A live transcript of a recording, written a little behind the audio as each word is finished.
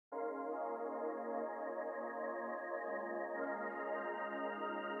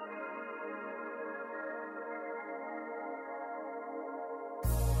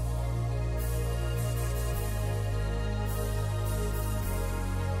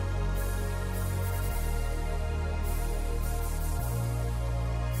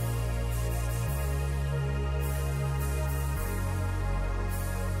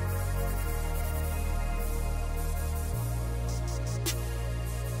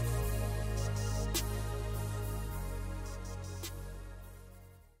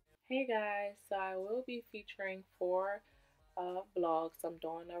Hey guys, so I will be featuring four vlogs. I'm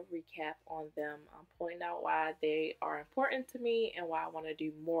doing a recap on them. I'm pointing out why they are important to me and why I want to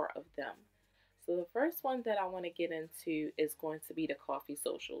do more of them. So the first one that I want to get into is going to be the coffee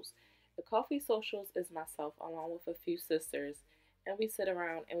socials. The coffee socials is myself along with a few sisters, and we sit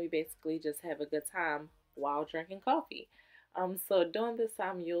around and we basically just have a good time while drinking coffee. So during this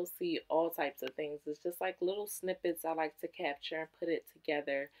time, you'll see all types of things. It's just like little snippets I like to capture and put it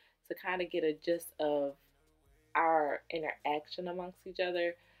together to kind of get a gist of our interaction amongst each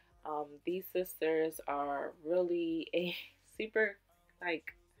other. These sisters are really a super, like,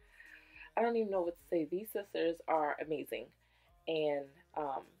 I don't even know what to say. These sisters are amazing. And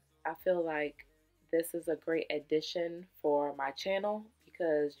I feel like this is a great addition for my channel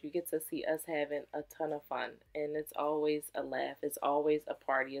because you get to see us having a ton of fun. And it's always a laugh. It's always a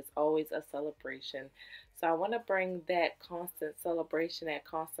party. It's always a celebration. So I want to bring that constant celebration, that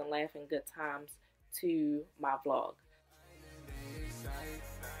constant laugh and good times to my vlog.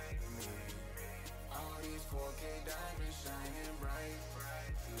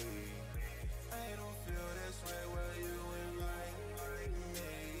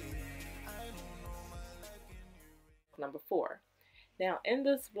 Number 4. Now in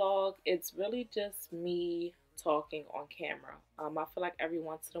this vlog, it's really just me talking on camera. I feel like every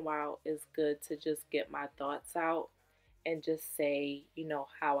once in a while it's good to just get my thoughts out and just say,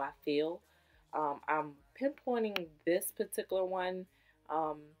 how I feel. I'm pinpointing this particular one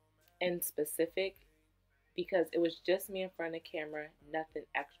in specific because it was just me in front of the camera, nothing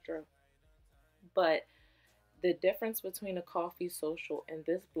extra. But the difference between a coffee social and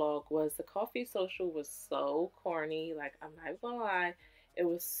this vlog was the coffee social was so corny. Like, I'm not gonna lie, it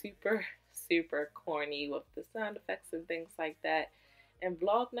was super, super corny with the sound effects and things like that. And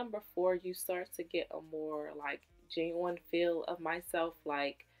vlog number 4, you start to get a more like genuine feel of myself,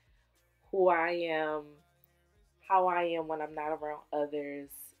 like who I am, how I am when I'm not around others,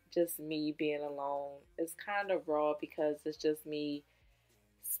 just me being alone. It's kind of raw because it's just me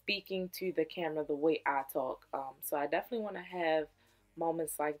speaking to the camera the way I talk. So I definitely want to have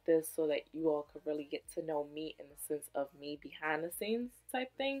moments like this so that you all could really get to know me in the sense of me behind the scenes type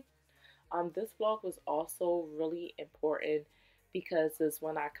thing. This vlog was also really important because it's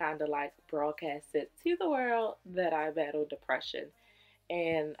when I kind of like broadcasted to the world that I battle depression.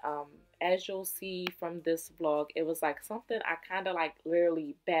 And as you'll see from this vlog, it was like something I kind of like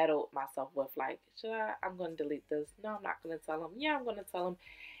literally battled myself with. Like, I'm going to delete this. No, I'm not going to tell him. Yeah, I'm going to tell him.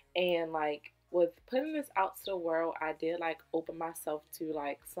 And like with putting this out to the world, I did like open myself to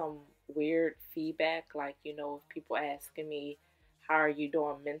like some weird feedback. Like, people asking me, how are you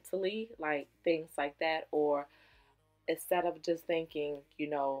doing mentally? Like things like that. Or instead of just thinking,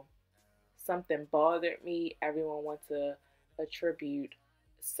 something bothered me, everyone wants to attribute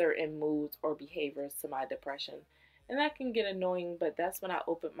certain moods or behaviors to my depression. And that can get annoying, but that's when I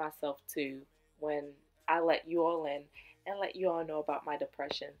opened myself to, when I let you all in and let you all know about my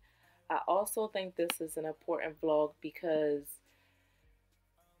depression. I also think this is an important vlog because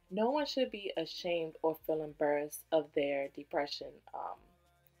no one should be ashamed or feel embarrassed of their depression.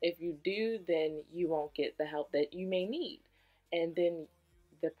 If you do, then you won't get the help that you may need. And then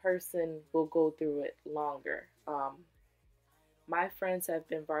the person will go through it longer. My friends have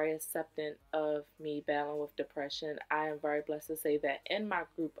been very accepting of me battling with depression. I am very blessed to say that in my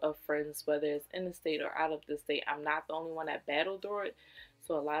group of friends, whether it's in the state or out of the state, I'm not the only one that battled through it.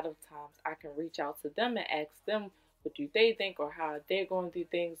 So a lot of times I can reach out to them and ask them what do they think or how they're going through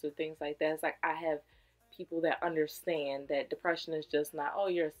things or things like that. It's like I have people that understand that depression is just not, oh,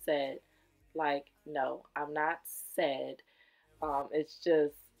 you're sad. Like, no, I'm not sad. It's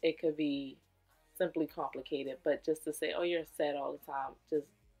just, it could be simply complicated, but just to say, oh, you're sad all the time just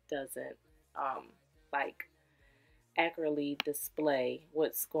doesn't like accurately display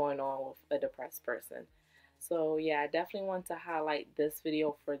what's going on with a depressed person. So yeah, I definitely want to highlight this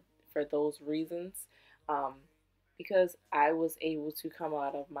video for those reasons, because I was able to come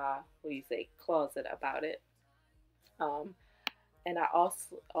out of my, what do you say, closet about it. And I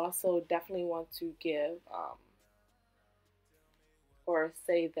also definitely want to give or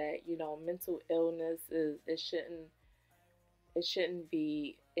say that mental illness is, it shouldn't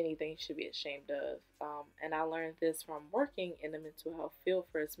be anything you should be ashamed of. And I learned this from working in the mental health field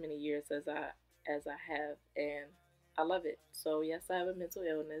for as many years as I have, and I love it. So yes, I have a mental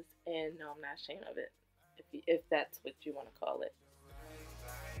illness, and no, I'm not ashamed of it, if that's what you want to call it.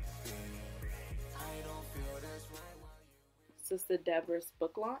 Sister Debra's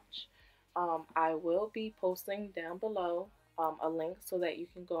book launch. I will be posting down below a link so that you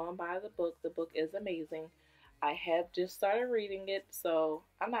can go and buy the book. The book is amazing. I have just started reading it, so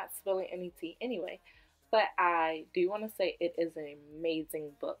I'm not spilling any tea anyway. But I do want to say it is an amazing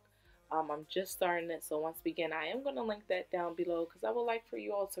book. I'm just starting it, so once again, I am going to link that down below because I would like for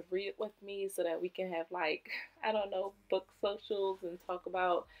you all to read it with me so that we can have, like, I don't know, book socials and talk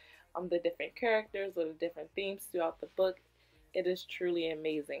about the different characters or the different themes throughout the book. It is truly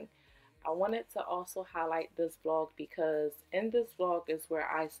amazing. I wanted to also highlight this vlog because in this vlog is where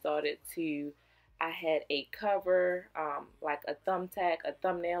I started to, I had a cover, like a thumbtack, a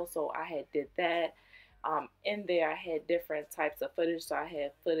thumbnail, so I had did that. In there I had different types of footage, so I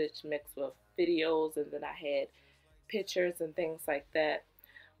had footage mixed with videos, and then I had pictures and things like that.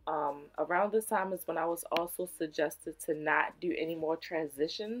 Around this time is when I was also suggested to not do any more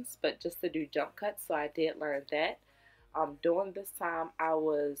transitions, but just to do jump cuts, so I did learn that. During this time, I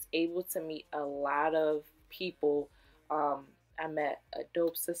was able to meet a lot of people. I met a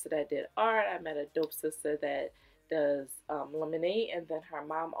dope sister that did art. I met a dope sister that does lemonade, and then her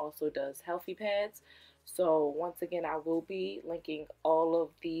mom also does healthy pads. So once again, I will be linking all of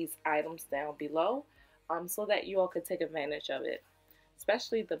these items down below so that you all could take advantage of it,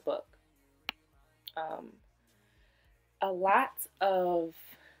 especially the book. A lot of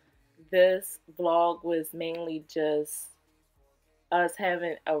this vlog was mainly just us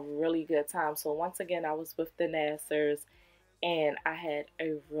having a really good time. So once again, I was with the Nassers and I had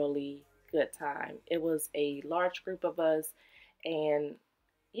a really good time. It was a large group of us, and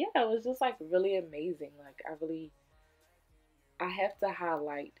yeah, it was just like really amazing. Like I have to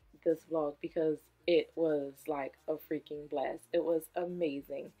highlight this vlog because it was like a freaking blast. It was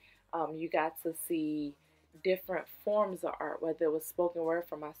amazing. You got to see different forms of art, whether it was spoken word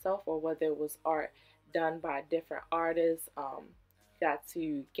for myself or whether it was art done by different artists. Got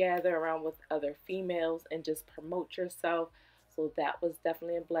to gather around with other females and just promote yourself. So that was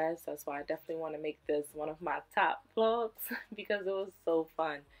definitely a blast. That's why I definitely want to make this one of my top vlogs because it was so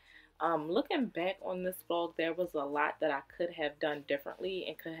fun. Looking back on this vlog, there was a lot that I could have done differently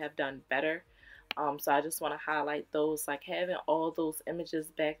and could have done better. So I just want to highlight those, like having all those images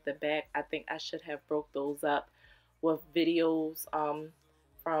back to back. I think I should have broke those up with videos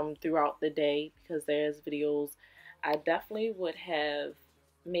from throughout the day because there's videos. I definitely would have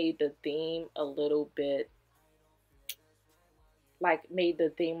made the theme a little bit, like made the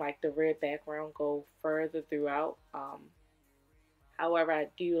theme like the red background go further throughout. However, I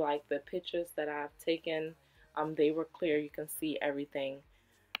do like the pictures that I've taken. They were clear, you can see everything,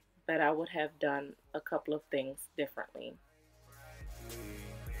 but I would have done a couple of things differently.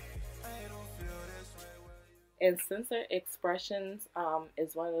 And Censored Expressions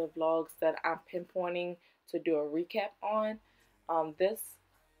is one of the vlogs that I'm pinpointing to do a recap on. This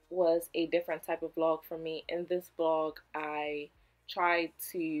was a different type of vlog for me. In this vlog, I tried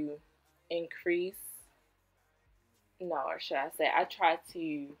to increase, no, or should I say, I tried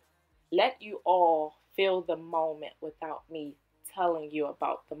to let you all feel the moment without me telling you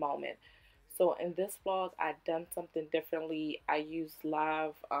about the moment. So in this vlog, I've done something differently. I used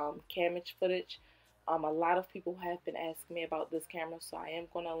live camera footage. A lot of people have been asking me about this camera, so I am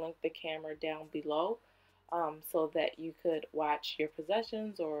going to link the camera down below so that you could watch your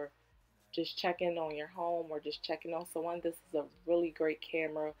possessions or just check in on your home or just checking on someone. This is a really great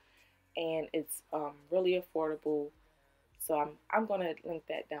camera and it's really affordable. So I'm going to link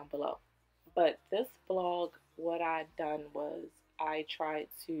that down below. But this vlog, what I done was I tried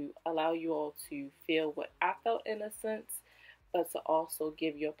to allow you all to feel what I felt in a sense, but to also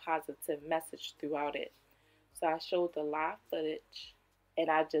give you a positive message throughout it. So I showed the live footage and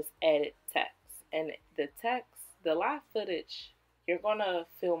I just added text. And the text, the live footage, you're gonna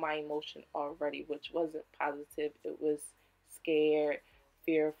feel my emotion already, which wasn't positive. It was scared,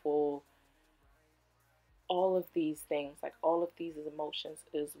 fearful, all of these things, like all of these emotions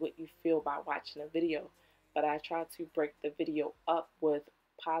is what you feel by watching a video. But I try to break the video up with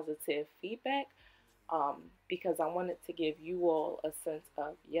positive feedback because I wanted to give you all a sense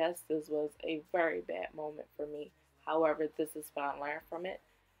of, yes, this was a very bad moment for me. However, this is what I learned from it.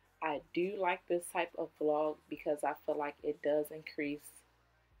 I do like this type of vlog because I feel like it does increase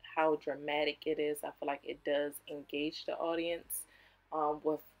how dramatic it is. I feel like it does engage the audience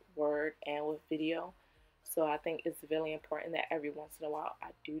with word and with video. So I think it's really important that every once in a while I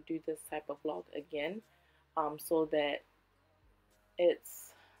do this type of vlog again so that it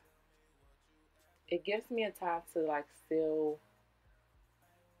gives me a time to like still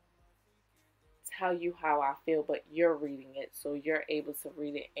tell you how I feel, but you're reading it, so you're able to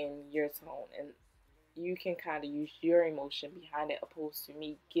read it in your tone and you can kind of use your emotion behind it opposed to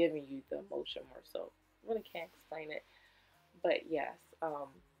me giving you the emotion more so. Really can't explain it. But yes,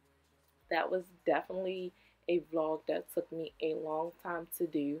 that was definitely a vlog that took me a long time to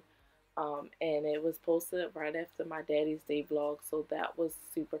do. And it was posted right after my Daddy's Day vlog, so that was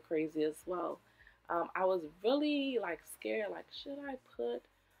super crazy as well. I was really like scared, like should I put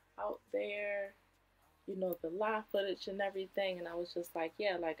out there, you know, the live footage and everything? And I was just like,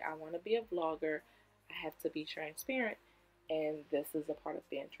 yeah, like I want to be a vlogger. I have to be transparent, and this is a part of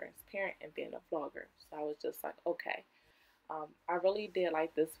being transparent and being a vlogger. So I was just like, okay. I really did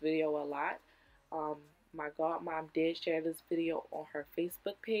like this video a lot. Um, my godmom did share this video on her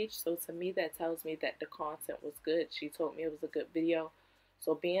Facebook page, so to me that tells me that the content was good. She told me it was a good video.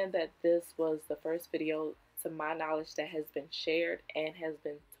 So being that this was the first video to my knowledge that has been shared and has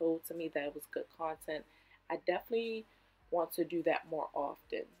been told to me that it was good content, I definitely want to do that more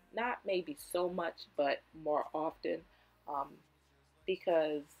often. Not maybe so much, but more often, um,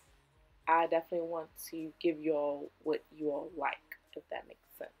 because I definitely want to give you all what you all like, if that makes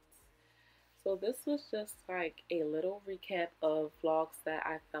sense. So this was just like a little recap of vlogs that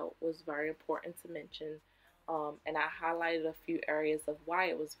I felt was very important to mention. And I highlighted a few areas of why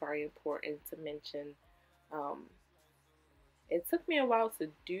it was very important to mention. Um, it took me a while to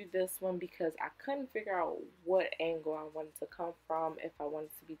do this one because I couldn't figure out what angle I wanted to come from, if I wanted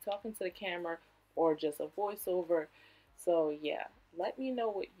to be talking to the camera or just a voiceover. So yeah, let me know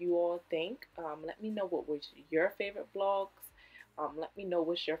what you all think. Let me know what was your favorite vlogs. Let me know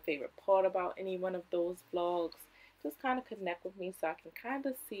what's your favorite part about any one of those vlogs. Just kind of connect with me so I can kind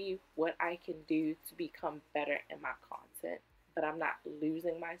of see what I can do to become better in my content, but I'm not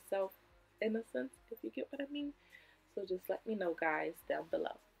losing myself in a sense, if you get what I mean. So just let me know, guys, down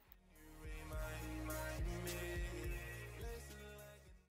below.